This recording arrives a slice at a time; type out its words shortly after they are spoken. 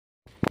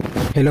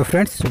Hello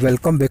friends,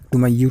 welcome back to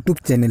my YouTube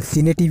channel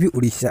cine TV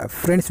Odisha.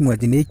 Friends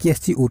मुझे नहीं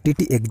आसी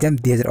OTT exam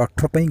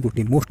 2018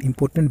 गोटे most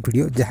important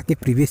video जहाँकि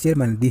previous year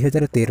मान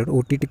 2013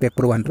 ओटीटी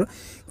पेपर 1 रो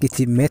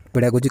किसी मैथ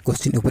पेडागोजी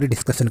क्वेश्चन उपर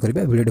डिस्कशन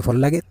करबा। वीडियो भल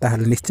लगे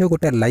ताहले निश्चय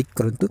गोटे लाइक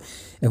करंतु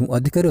एवं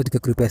अधिक अधिक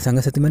कृपया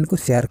सांगसाथी मानक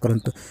शेयर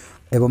करंतु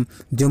एवं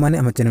जो मैंने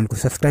आम चैनल को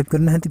सब्सक्राइब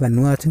करना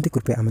नुआ अच्छा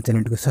कृपया आम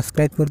चैनल को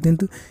सब्सक्राइब कर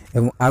दिंतु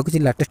एवं आउ किसी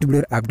लेटेस्ट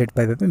वीडियो अपडेट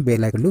पाइबा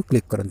बेल आइकन को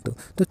क्लिक करंतु।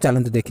 तो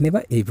चलते देखने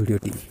ये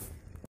वीडियोटी।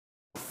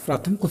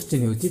 प्रथम क्वेश्चन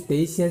हूँ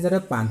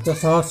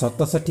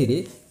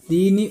 23,567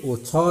 3 और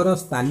 6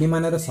 स्थानीय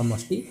मानर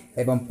समष्टि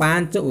एवं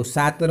 5 और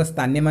 7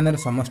 स्थानीय मानर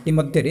समष्टि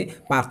मध्य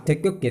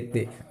पार्थक्य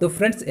केते। तो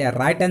फ्रेंड्स यार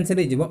राइट आंसर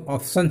हो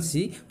ऑप्शन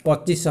सी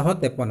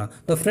 2553।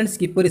 तो फ्रेंड्स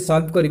किपरि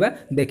सॉल्व करबा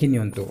देखि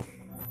नियंतु।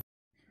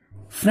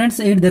 फ्रेंड्स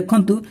ये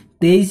देखंतु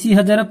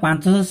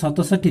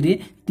 23,567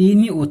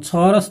 3 और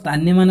 6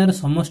 स्थानीय मानर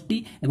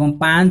समष्टि एवं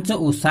 5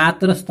 और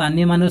 7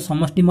 स्थानीय मानर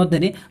समष्टि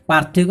मध्य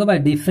पार्थक्य बा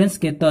डिफरेंस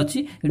केते अछि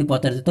एडी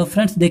पचार। तो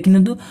फ्रेंड्स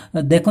देखिनतु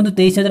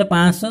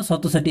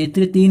 23,567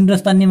 एथिरे 3 रो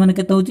स्थानीय मान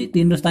केते होची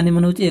 3 रो स्थानीय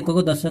मान होची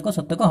 1 दशक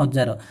शतक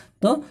हजार।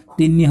 तो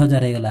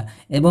 3000 हे गला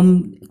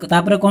एवं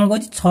तापर कोन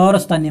कहछि 6 रो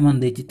स्थानीय मान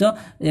देछि तो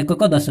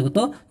 1 दशक।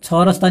 तो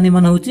 6 रो स्थानीय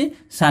मान होची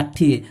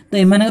 60। तो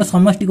एमानकर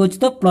समष्टि कहछि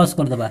तो प्लस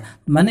कर दबा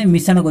माने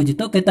मिश्रण कहछि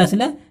तो केते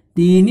आसिला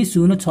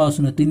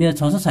 3060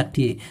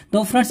 3660।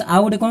 तो फ्रेंड्स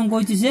आउ गोटे कौन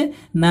कही से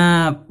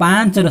ना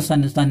 5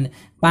 स्थान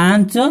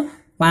 5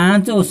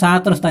 और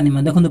 7 स्थानीय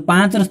मान देखो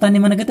 5 स्थानीय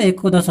मान के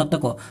 1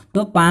 शतक।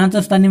 तो 5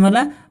 स्थानीय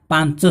माला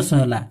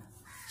 500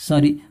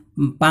 सॉरी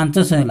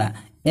 500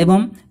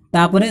 एवं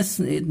तापरे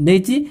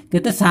देछि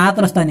केते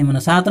 7 स्थानीय मान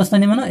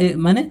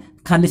माने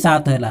खाली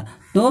 7 हैला।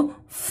 तो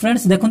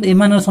फ्रेंड्स देखो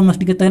एमान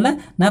समष्टि केते हैला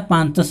ना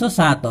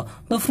 507।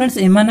 तो फ्रेंड्स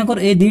एमानकर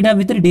ए दुईटा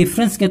भीतर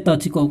डिफरेंस केते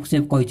अछि से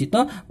कहिछि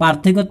तो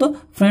पार्थक्य तो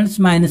फ्रेंड्स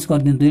माइनस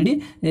कर दिंतु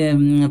एडी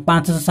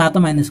 507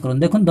 माइनस करन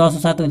देखो 10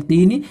 7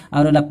 3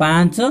 और रहला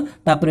 5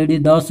 तापर एडी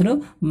 10 रो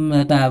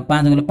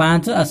 5 गले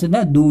 5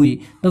 आसीला 2।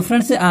 तो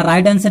फ्रेंड्स आ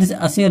राइट आंसर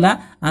आसीला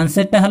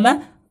आंसर टा हला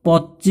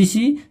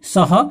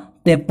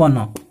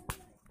 2553।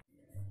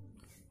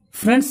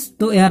 फ्रेंड्स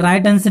तो यह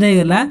राइट आंसर है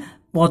गला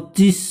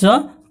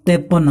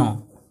 2553।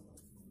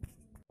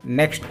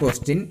 नेक्स्ट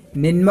क्वेश्चन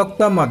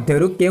निम्नोक्त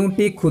मध्यरु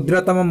केउंटी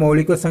क्षुद्रतम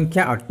मौलिक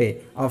संख्या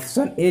अटे।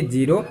 Option A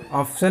 0,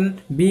 option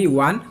B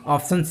 1,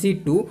 option C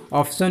 2,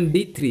 option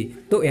D 3।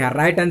 तो यह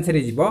राइट आंसर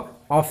है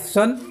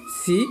ऑप्शन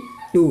सी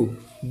 2।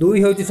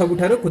 2 होची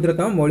सबुठारु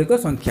क्षुद्रतम मौलिक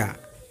संख्या।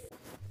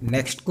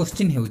 नेक्स्ट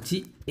क्वेश्चन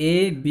होची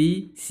ए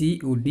बी सी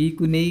और डी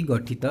को नहीं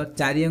गठित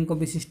 4 अंक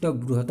विशिष्ट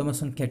बृहत्तम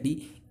संख्याटी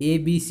ए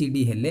बी सी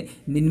डी हेले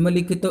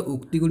निम्नलिखित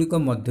उक्ति गुड़िक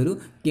मध्यरु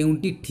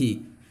केउंटी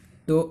ठीक।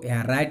 तो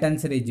यह राइट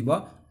आंसर है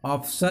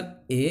option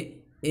A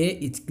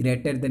is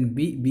greater than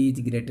B is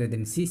greater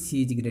than C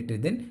is greater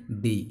than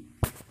D.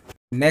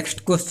 Next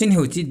question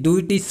होची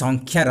दुईटी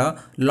संख्यार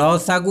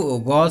लसागु और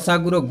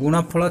गसागुर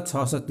गुणफल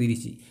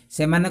 630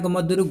 सेमानक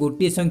मध्यरु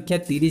गोटे संख्या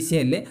 30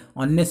 हेले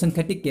अन्य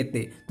संख्याटी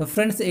केते। तो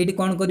फ्रेंड्स एडी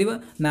कोन करबा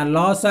ना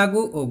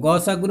लसागु और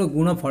गसागुर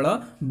गुणफल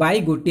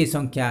बाई गोटे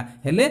संख्या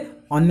हेले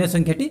अन्य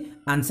संख्याटी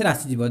आंसर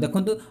आसीजिवो।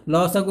 देखंतु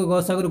लसागु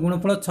गसागुर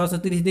गुणफल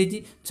 630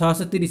 देछि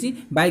 630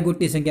 बाई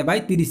गोटे संख्या बाई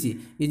 30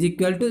 इज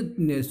इक्वल टू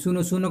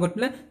 0 0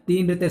 कटला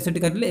 3 रे 63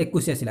 काटले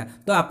 21 आसिला।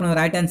 तो आपन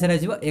राइट आंसर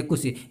आजिवो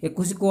 21।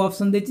 21 को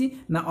ऑप्शन देछि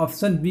ना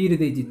ऑप्शन बी रे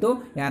देछि।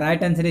 तो या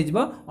right answer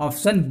AJIO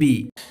option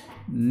B.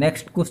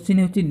 Next question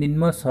होची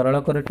निम्न सरल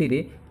करटी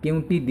रे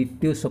केउंटी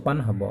द्वितीय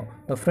सोपान हबो।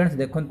 तो फ्रेंड्स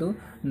देखंतु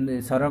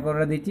सरल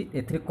कर देछि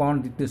एथरे कोन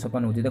द्वितीय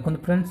सोपान होची।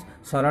 देखंतु फ्रेंड्स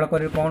सरल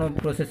कर कोन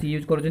प्रोसेस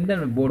यूज करजंती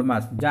बोर्ड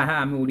मास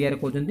जहाँ आम ओडिया रे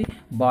कहजंती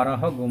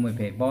बरह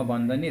गुमफे ब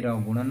बंदनी र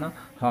गुणन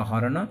ह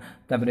हरण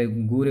तापरे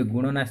गुरे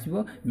गुणन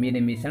आसीबो मेरे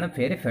मिश्रण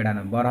फेर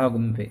फेडान बरह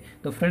गुमफे।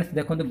 तो फ्रेंड्स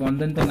देखंतु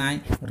बंदनी तो नाइ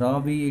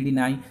र भी एडी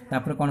नाइ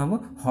तापरे कोन हबो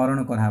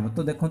हरण कर हबो।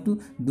 तो देखंतु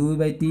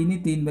 2/3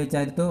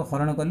 3/4 तो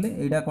हरण करले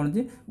एडा कोन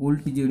जे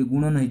उल्टी जे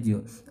गुणन होई जियो।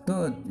 तो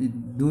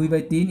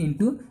 2/3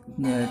 इंटू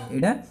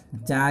एडा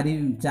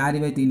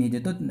 4/3 हे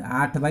तो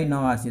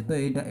 8/9 आसे। तो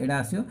एडा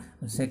आसियो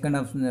second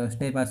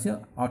step आसियो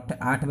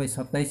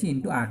 8/27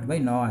 into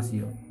 8/9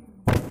 आसियो।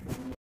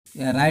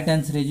 Right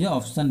answer है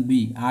option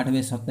B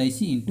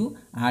 8/27 into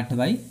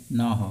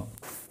 8/9।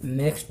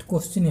 Next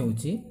question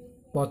होची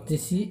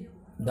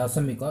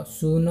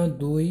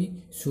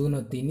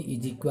 25.0203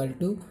 is equal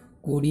to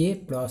 20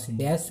 plus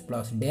dash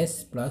plus dash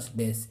plus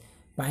dash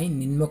पाई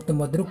निम्नोक्त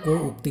मध्य को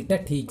उक्तिटा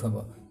ठीक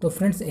हम। तो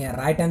फ्रेंड्स या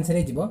राइट आंसर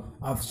है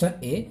ऑप्शन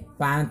ए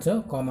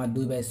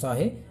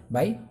 5,2/100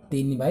 बाई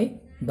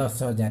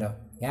 3/10,000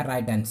 या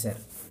राइट आंसर।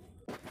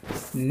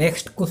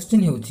 नेक्स्ट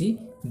क्वेश्चन होची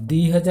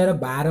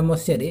 2012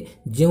 मसीह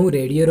जो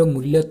रेडियो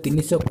मूल्य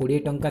 320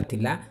 टंका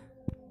थिला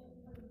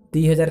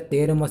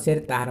 2013 मसीह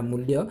तार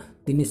मूल्य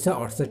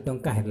 368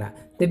 टंका है।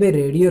 तेबे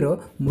रेडियोर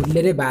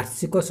मूल्य रे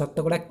वार्षिक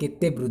शतकड़ा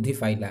केते वृद्धि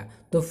पाइला।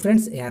 तो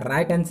फ्रेंड्स या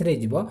राइट आंसर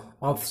है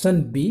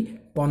ऑप्शन बी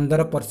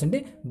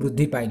 15%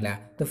 वृद्धि पाइला।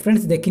 तो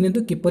फ्रेंड्स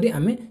देखिनियंतु किपरि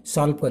आमे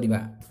सॉल्व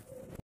करिबा।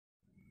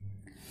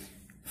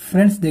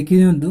 फ्रेंड्स देखि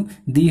दियंतु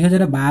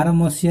 2012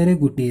 मसिया रे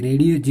गोटे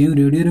रेडियो जे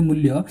रेडियो रे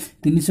मूल्य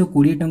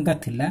 320 टंका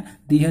थिला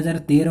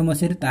 2013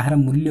 मसिया रे ताहार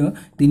मूल्य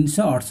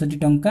 368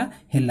 टंका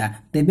हैला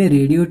तेबे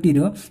रेडियोटी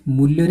रो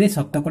मूल्य रे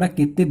शतकड़ा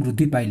केते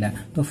वृद्धि पाइला।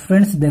 तो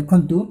फ्रेंड्स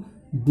देखंतु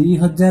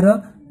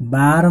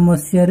 2012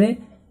 मसिया रे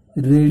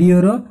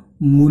रेडियो रो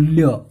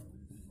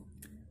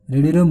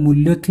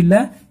मूल्य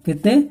थिला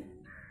केते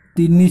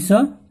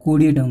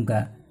 320 टंका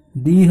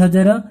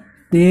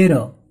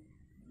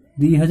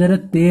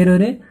 2013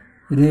 रे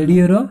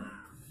रेडियो रो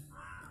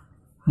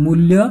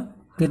मूल्य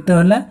केते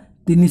होला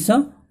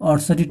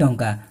 368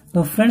 टंका।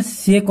 तो फ्रेंड्स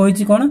सी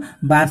कहि कोन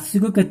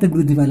वार्षिक केते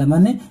वृद्धि पाइला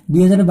माने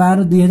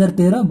 2012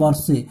 2013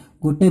 वर्षे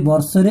गोटे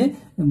वर्ष रे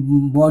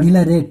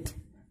बढ़िला रेट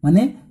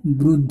माने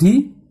वृद्धि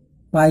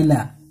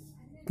पाइला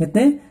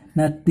केते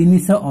ना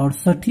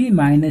 368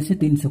 माइनस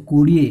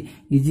 320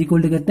 इज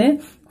इक्वल टू केते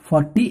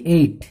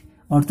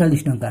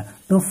 48 टंका।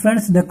 तो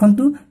फ्रेंड्स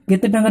देखंतु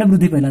केते टंका रे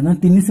वृद्धि पाइला ना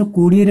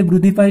 320 रे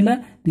वृद्धि पाइला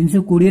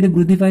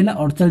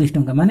 48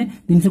 टंका माने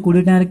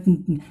 320 टंका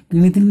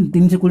किनिथिल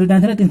 320 टंका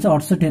थिला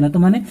 368 हैला तो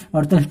माने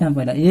 48 टंका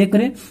पाइला एक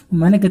रे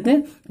माने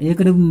केते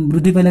एक रे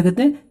वृद्धि पाइला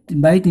केते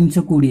बाय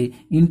 320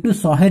 इनटू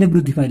 100 रे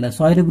वृद्धि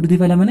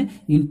पाइला माने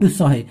इनटू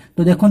 100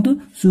 तो देखंतु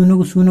 0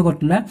 को 0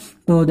 कटला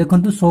तो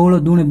देखंतु 16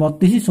 दूने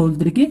 32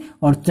 16 3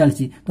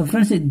 48 तो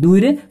फ्रेंड्स 2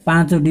 रे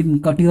 5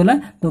 कटि गला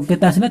तो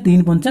केते आसला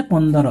 3 5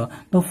 15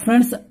 तो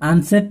फ्रेंड्स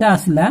आंसर टा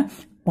आसला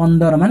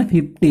 15 माने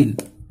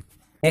 15।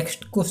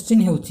 नेक्स्ट क्वेश्चन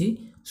हेउची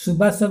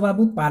सुभाष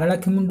बाबू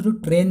पारलाखेमुंडू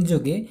ट्रेन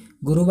जोगे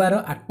गुरुवार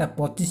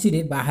 8:25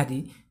 रे बाहरी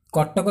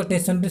कटक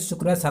स्टेशन रे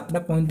शुक्रवार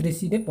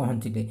 7:35 रे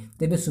पहुंचले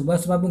तेबे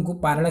सुभाष बाबू को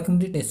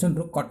पारलाखेमुंडी स्टेशन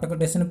रो कटक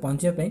स्टेशन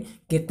पहुंचे पई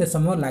केते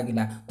समय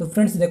लागिला। तो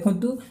फ्रेंड्स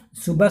देखंतु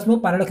सुभाष बाबू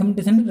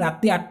पारलाखेमुंडी स्टेशन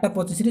राति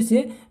 8:25 रे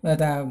से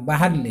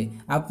बाहरले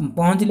आ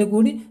पहुंचले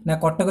कोडी ना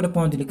कटक रे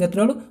पहुंचले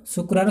केतरो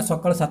शुक्रवार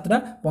सकाळ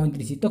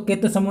 7:35 तो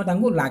केते समय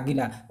तांगु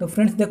लागिला। तो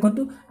फ्रेंड्स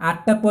देखंतु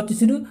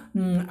 8:25 रु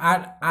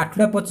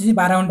 8:25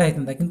 12 घंटा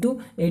हेतंता किंतु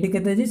एडी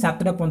केते जी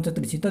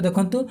 7:35 तो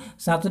देखंतु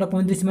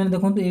 7:35 माने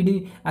देखंतु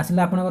एडी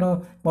आसला आपनकर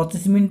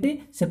 25 minute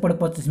सेपट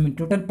 25 minute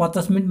total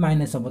 50 minute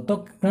minus हम। तो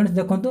फ्रेंड्स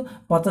देखो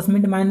 50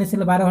 मिनिट माइनस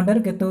 12 घंटा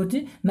केते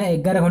होची ना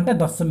 11 घंटा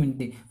 10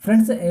 minute.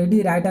 Friends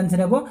AD right answer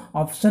हेबो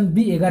ऑप्शन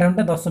बी 11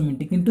 घंटा 10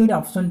 मिनिट किंतु एडी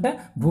ऑप्शन टा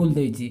भूल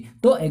देइची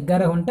तो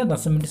 11 घंटा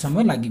 10 मिनिट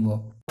समय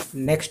लागिवो।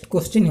 नेक्स्ट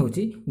क्वेश्चन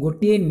होची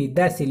गोटिए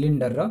निदा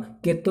सिलिंडर रो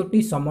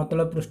केतोटी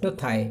समतल पृष्ठ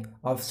थाए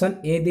option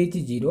A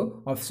देइची 0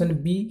 option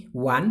B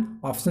 1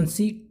 option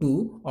C 2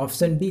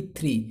 option D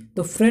 3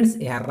 तो फ्रेंड्स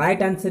यह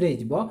राइट आंसर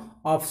हेजबो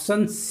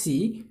ऑप्शन सी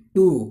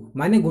 2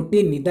 माने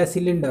गोटे निदा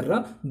सिलिंडर रो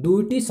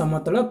दुईटी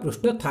समतल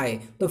पृष्ठ थाए।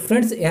 तो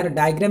फ्रेंड्स यार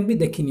डायग्राम भी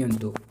देखि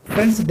नियंतु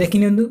फ्रेंड्स देखि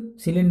नियंतु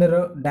सिलिंडर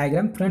रो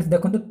डायग्राम फ्रेंड्स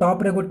देखंतु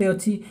टॉप रे गोटे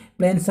अछि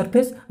प्लेन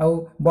सरफेस आ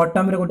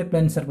बॉटम रे गोटे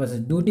प्लेन सरफेस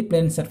दुईटी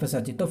प्लेन सरफेस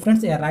अछि। तो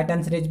फ्रेंड्स यार राइट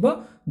आंसर हेजबो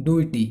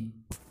दुईटी।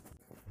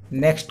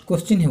 नेक्स्ट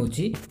क्वेश्चन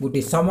होची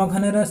गोटे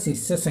समघनर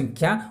शीर्ष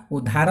संख्या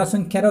और धार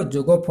संख्यार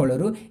जोगफल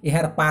रु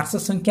यार पार्श्व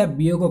संख्या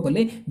वियोग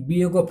कले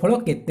वियोगफल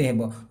केते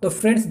हेबो। तो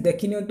फ्रेंड्स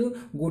देखि नियंतु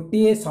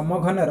गोटे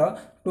समघनर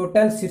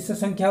टोटल शीर्ष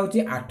संख्या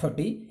होची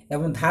 8टी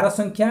एवं धार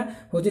संख्या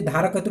होची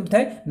धार केतुटी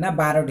थाए ना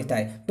 12टी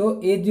थाए।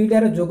 तो ए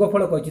दुईटार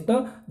जोगफल कहछि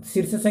तो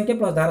शीर्ष संख्या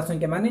प्लस धार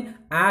संख्या माने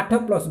 8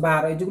 +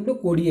 12 इक्वल टू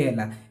 20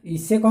 हैला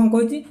इसे कोन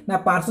कहछि ना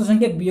पार्श्व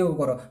संख्या वियोग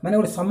करो माने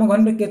गोटे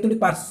समघन रे केतुटी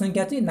पार्श्व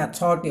संख्या अछि ना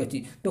 6टी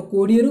अछि तो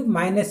 20 रु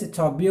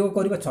 -6 वियोग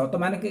करिवो 6 तो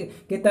माने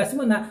केते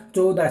आसीबो ना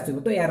 14 आसीबो।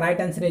 तो या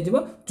right answer हेजिवो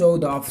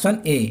 14 option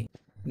A.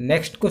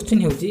 Next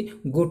question होची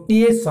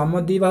गोटिए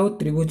समद्विबाहु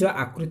त्रिभुज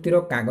आकृतिर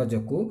कागज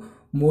को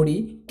मोड़ी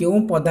केउ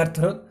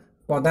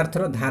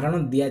पदार्थर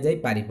धारण दिया जाय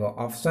पारिबो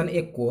option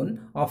A cone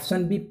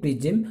option B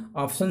prism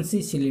option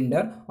C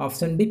cylinder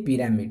option D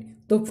pyramid.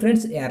 तो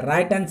फ्रेंड्स या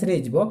right answer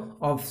हेजिबो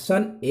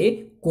option A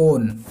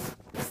cone.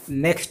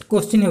 Next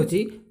question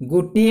होची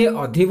गोटिए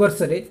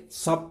अधिवर्ष रे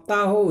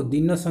सप्ताह और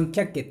दिन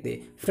संख्या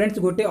केते। फ्रेंड्स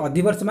गोटे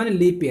अधिवर्ष माने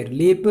लीप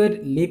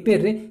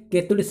ईयर रे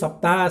केतोटी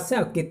सप्ताह आसे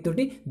और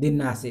केतोटी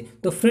दिन आसे।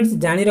 तो फ्रेंड्स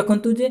जानि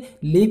रखंतु जे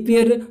लीप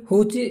ईयर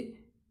होची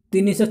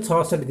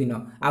 366 दिन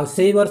आउ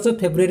सेई वर्ष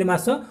फेब्रुआरी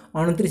मास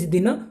 29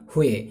 दिन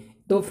हुए।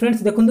 तो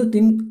फ्रेंड्स देखंतु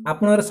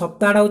आपनर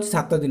सप्ताहटा होची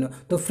 7 दिन।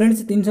 तो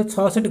फ्रेंड्स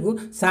 366 को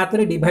 7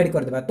 रे डिवाइड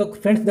कर देबा। तो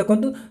फ्रेंड्स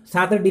देखंतु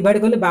 7 रे डिवाइड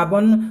करले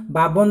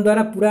 52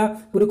 द्वारा पूरा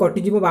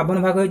कटि जिवो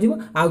 52 भाग हो जिवो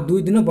आ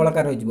 2 दिन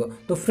बळका रहि जिवो।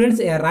 तो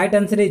फ्रेंड्स या राइट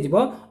आंसर हे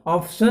जिवो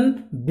ऑप्शन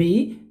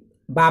बी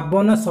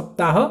 52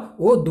 सप्ताह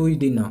और 2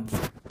 दिन।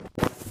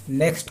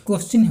 नेक्स्ट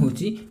क्वेश्चन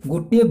होची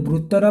गोटे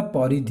वृत्तर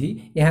परिधि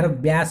यार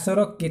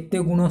व्यासर केते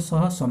गुण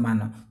सह समान।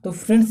 तो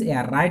फ्रेंड्स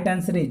या राइट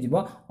आंसर हे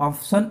जिवो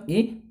option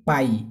A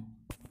pi.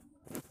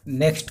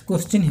 Next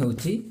question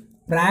होची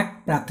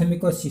प्राक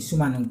प्राथमिक शिशु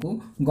मानकु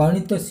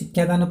गणित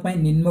शिक्षादान पई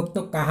निम्नोक्त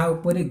काहा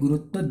उपरे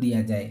गुरुत्व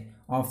दिया जाए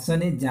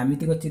ऑप्शन ए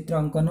ज्यामितिक चित्र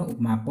अंकन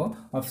माप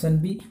ऑप्शन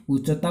बी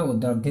उच्चता और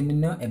दैर्घ्य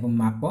निर्णय एवं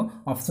माप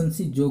ऑप्शन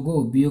सी जोग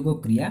और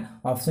वियोग क्रिया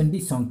ऑप्शन डी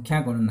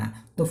संख्या गणना।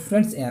 तो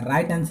friends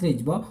right answer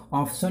is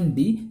option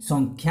D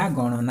संख्या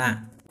गणना।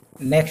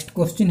 नेक्स्ट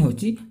क्वेश्चन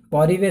होची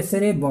परिवेश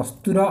रे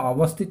वस्तुर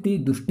अवस्थिति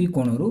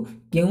दृष्टिकोणरू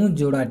केउ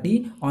जोड़ाटी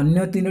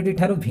अन्य तीनोटी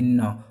ठारू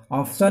भिन्न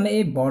ऑप्शन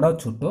ए बड़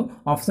छोट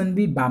option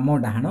B balm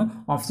डाहाण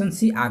option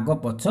C आग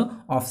पछ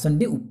ऑप्शन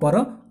डी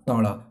ऊपर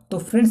तल। तो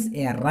फ्रेंड्स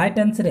ए राइट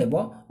आंसर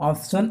हेबो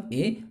ऑप्शन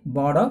ए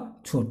बड़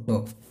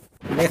छोट।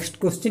 नेक्स्ट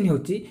क्वेश्चन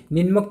होची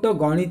निम्नोक्त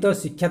गणित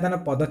शिक्षादान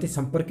पद्धति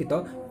संपर्कित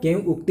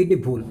केउ उक्तिटी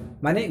भूल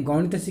माने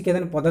गणित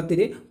शिक्षादान पद्धति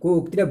रे को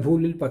उक्तिटा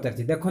भूल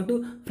पचारछि देखंतु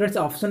फ्रेंड्स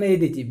ऑप्शन ए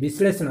देछि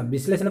विश्लेषण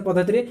विश्लेषण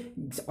पद्धति रे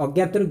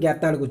अज्ञातरु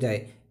ज्ञात आड़ को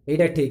जाए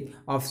एटा ठीक।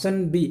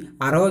 ऑप्शन बी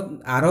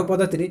आरोह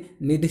पद्धति रे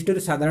निर्दिष्ट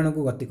साधारण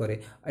को गति करे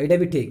एटा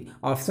भी ठीक।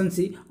 ऑप्शन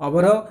सी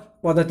अवरोह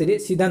पद्धति रे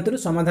सिद्धांत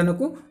समाधान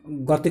को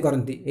गति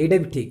करती एटा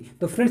भी ठीक।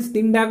 तो फ्रेंड्स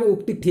तीन टा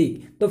उक्ति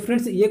ठीक। तो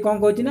फ्रेंड्स ये कौन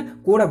कहछि ना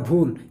कोडा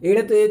भूल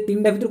एटा तो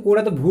तीन टा भीतर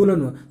कोडा तो भूल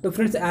नु। तो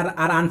फ्रेंड्स आर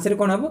आंसर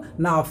कौन हबो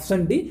ना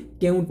ऑप्शन डी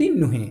केउटी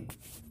नुहे।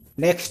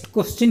 नेक्स्ट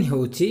क्वेश्चन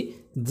होछि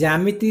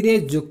ज्यामिति रे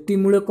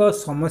युक्तिमूलक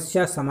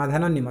समस्या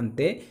समाधान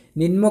निमंते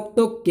निम्नोक्त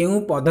केउ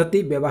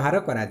पद्धति व्यवहार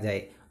करा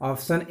जाए।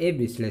 ऑप्शन ए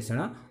विश्लेषण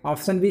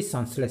ऑप्शन बी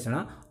संश्लेषण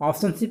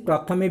ऑप्शन सी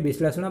प्रथमे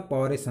विश्लेषण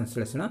पर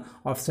संश्लेषण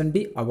ऑप्शन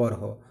डी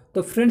अवरोह।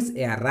 तो फ्रेंड्स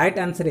ए राइट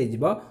आंसर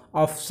हो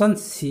ऑप्शन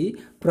सी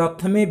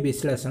प्रथमे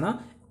विश्लेषण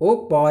और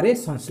पर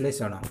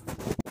संश्लेषण।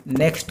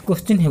 नेक्स्ट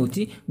क्वेश्चन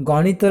होची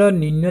गणितर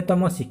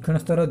न्यूनतम शिक्षण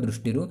स्तर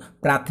दृष्टि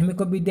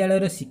प्राथमिक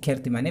विद्यालय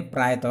शिक्षार्थी माने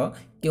प्रायतः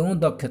केउ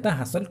दक्षता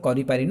हासिल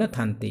करि पारि न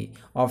थांती।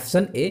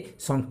 ऑप्शन ए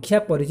संख्या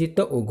परिचित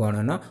और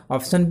गणन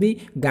ऑप्शन बी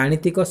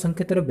गाणितिक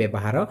संकेतर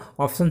व्यवहार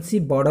ऑप्शन सी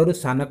बड़रू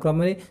सान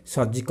क्रम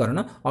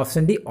सज्जीकरण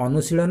ऑप्शन डी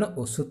अनुशीलन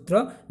और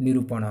सूत्र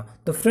निरूपण।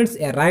 तो फ्रेंड्स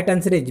ए राइट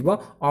आंसर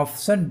हो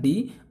ऑप्शन डी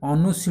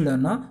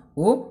अनुशीलन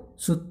और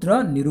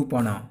सूत्र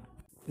निरूपण।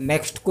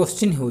 नेक्स्ट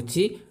क्वेश्चन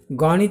होची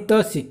गणित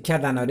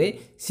शिक्षादान रे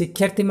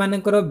शिक्षार्थी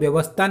मानकर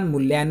व्यवस्थान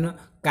मूल्यांकन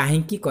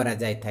काहींकी करा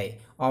जाय थाए।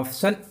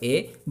 ऑप्शन ए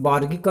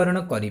वर्गीकरण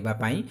करिबा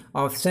पई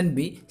ऑप्शन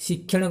बी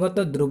शिक्षणगत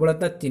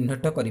दुर्बलता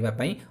चिन्हट करिबा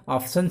पई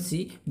ऑप्शन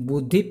सी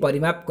बुद्धि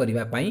परिमाप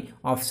करिबा पई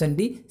ऑप्शन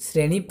डी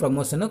श्रेणी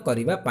प्रमोशन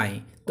करिबा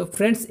पई। तो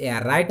फ्रेंड्स ए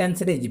राइट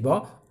आंसर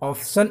हो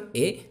ऑप्शन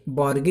ए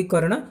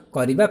वर्गीकरण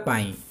करिबा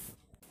पई।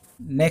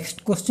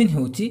 नेक्स्ट क्वेश्चन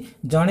होची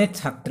जड़े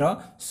छात्र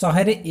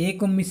 100 रे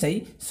 1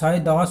 मिसाई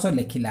 110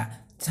 लिखिला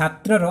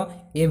छात्रर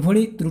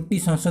एभली त्रुटि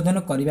संशोधन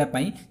करिबा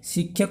पई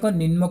शिक्षक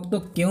निम्नोक्त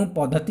केउ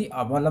पद्धति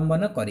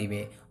अवलंबन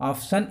करिवे।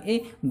 ऑप्शन ए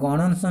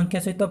गणन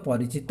संख्या सहित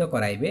परिचित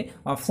कराइबे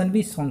ऑप्शन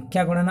बी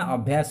संख्या गणना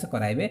अभ्यास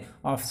कराइबे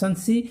ऑप्शन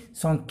सी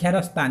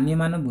संख्यार स्थानीय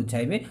मान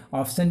बुझाइबे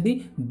ऑप्शन डी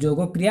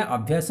जोग क्रिया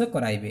अभ्यास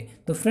कराइबे।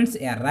 तो फ्रेंड्स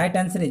ए राइट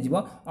आंसर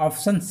हो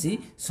ऑप्शन सी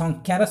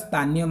संख्यार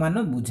स्थानीय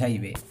मान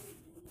बुझाइबे।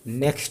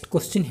 नेक्स्ट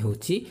क्वेश्चन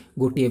होची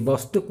गोटे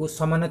वस्तु को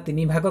समान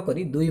 3 भाग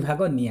करी 2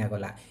 भाग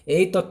नियागला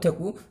एई तथ्य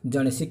को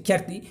जड़े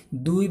शिक्षार्थी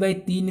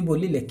 2/3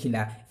 बोली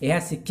लेखिला यह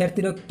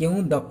शिक्षार्थीर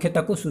केउ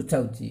दक्षता को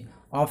सूचाउची।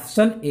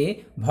 ऑप्शन ए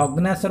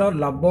भग्नांशर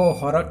लव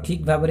हर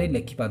ठीक भाव में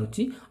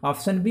लेखिपारुची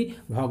ऑप्शन बी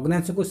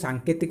भग्नांश को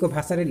सांकेतिक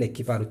भाषा रे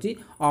लेखिपारुची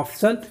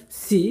ऑप्शन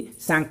सी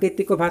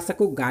सांकेतिक भाषा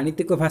को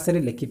गाणितिक भाषा रे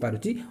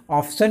लेखिपारुची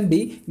ऑप्शन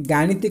डी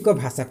गाणितिक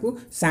भाषा को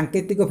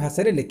सांकेतिक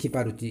भाषा रे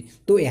लेखिपारुची।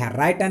 तो यह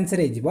राइट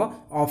आंसर हो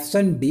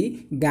ऑप्शन डी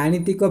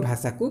गाणितिक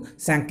भाषा को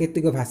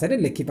सांकेतिक भाषा रे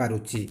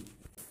लेखिपारुची।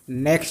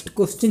 नेक्स्ट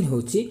क्वेश्चन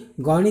होची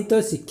गणित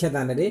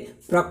शिक्षादान रे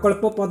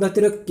प्रकल्प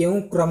पद्धतिर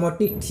केउ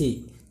क्रमटी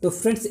ठीक। तो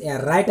फ्रेंड्स ए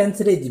राइट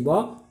आंसर हो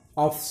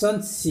ऑप्शन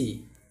सी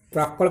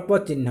प्रकल्प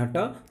चिन्हट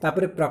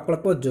तापरे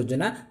प्रकल्प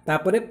योजना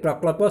तापरे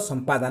प्रकल्प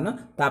संपादन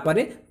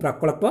तापरे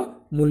प्रकल्प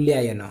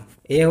मूल्यांकन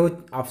ए हो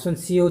ऑप्शन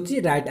सी होची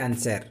राइट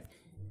आंसर।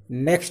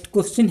 नेक्स्ट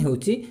क्वेश्चन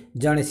होची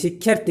जड़े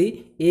शिक्षार्थी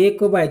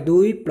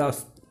 1/2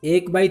 प्लस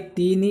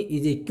 1/3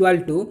 इज इक्वाल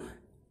टू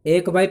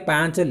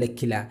 1/5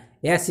 लिखिला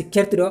यह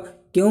शिक्षार्थीर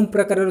केउं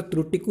प्रकार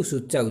त्रुटि को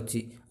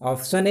सूचाउची।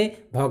 ऑप्शन ए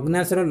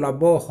भग्नांशर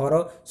लव हर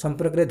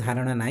संपर्क में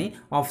धारणा नाई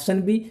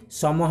ऑप्शन बी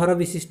समहर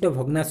विशिष्ट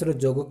भग्नांशर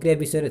जोगक्रिया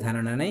विषय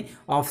धारणा नाई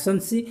ऑप्शन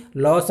सी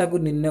लसा को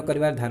निर्णय कर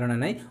धारणा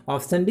नाई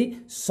ऑप्शन डी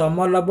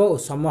समलव और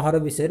समहर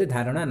विषय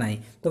धारणा नाई।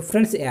 तो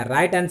फ्रेंड्स ए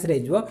राइट आंसर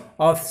हो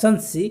ऑप्शन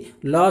सी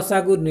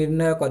लसा को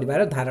निर्णय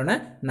कर धारणा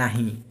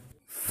नाही।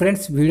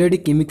 फ्रेंड्स वीडियोटी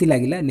केमिति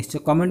लागिला निश्चय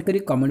कमेंट करी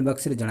कमेंट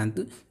बॉक्स रे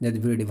जणांतु जदि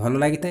वीडियोटी भलो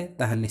लागिथाय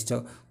ताहाले निश्चय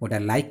गोटा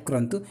लाइक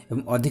करंतु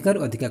एवं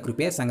अधिक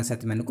कृपया सांग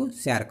साथी मानकु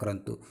शेयर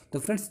करंतु। तो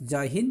फ्रेंड्स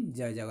जय हिंद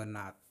जय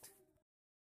जगन्नाथ।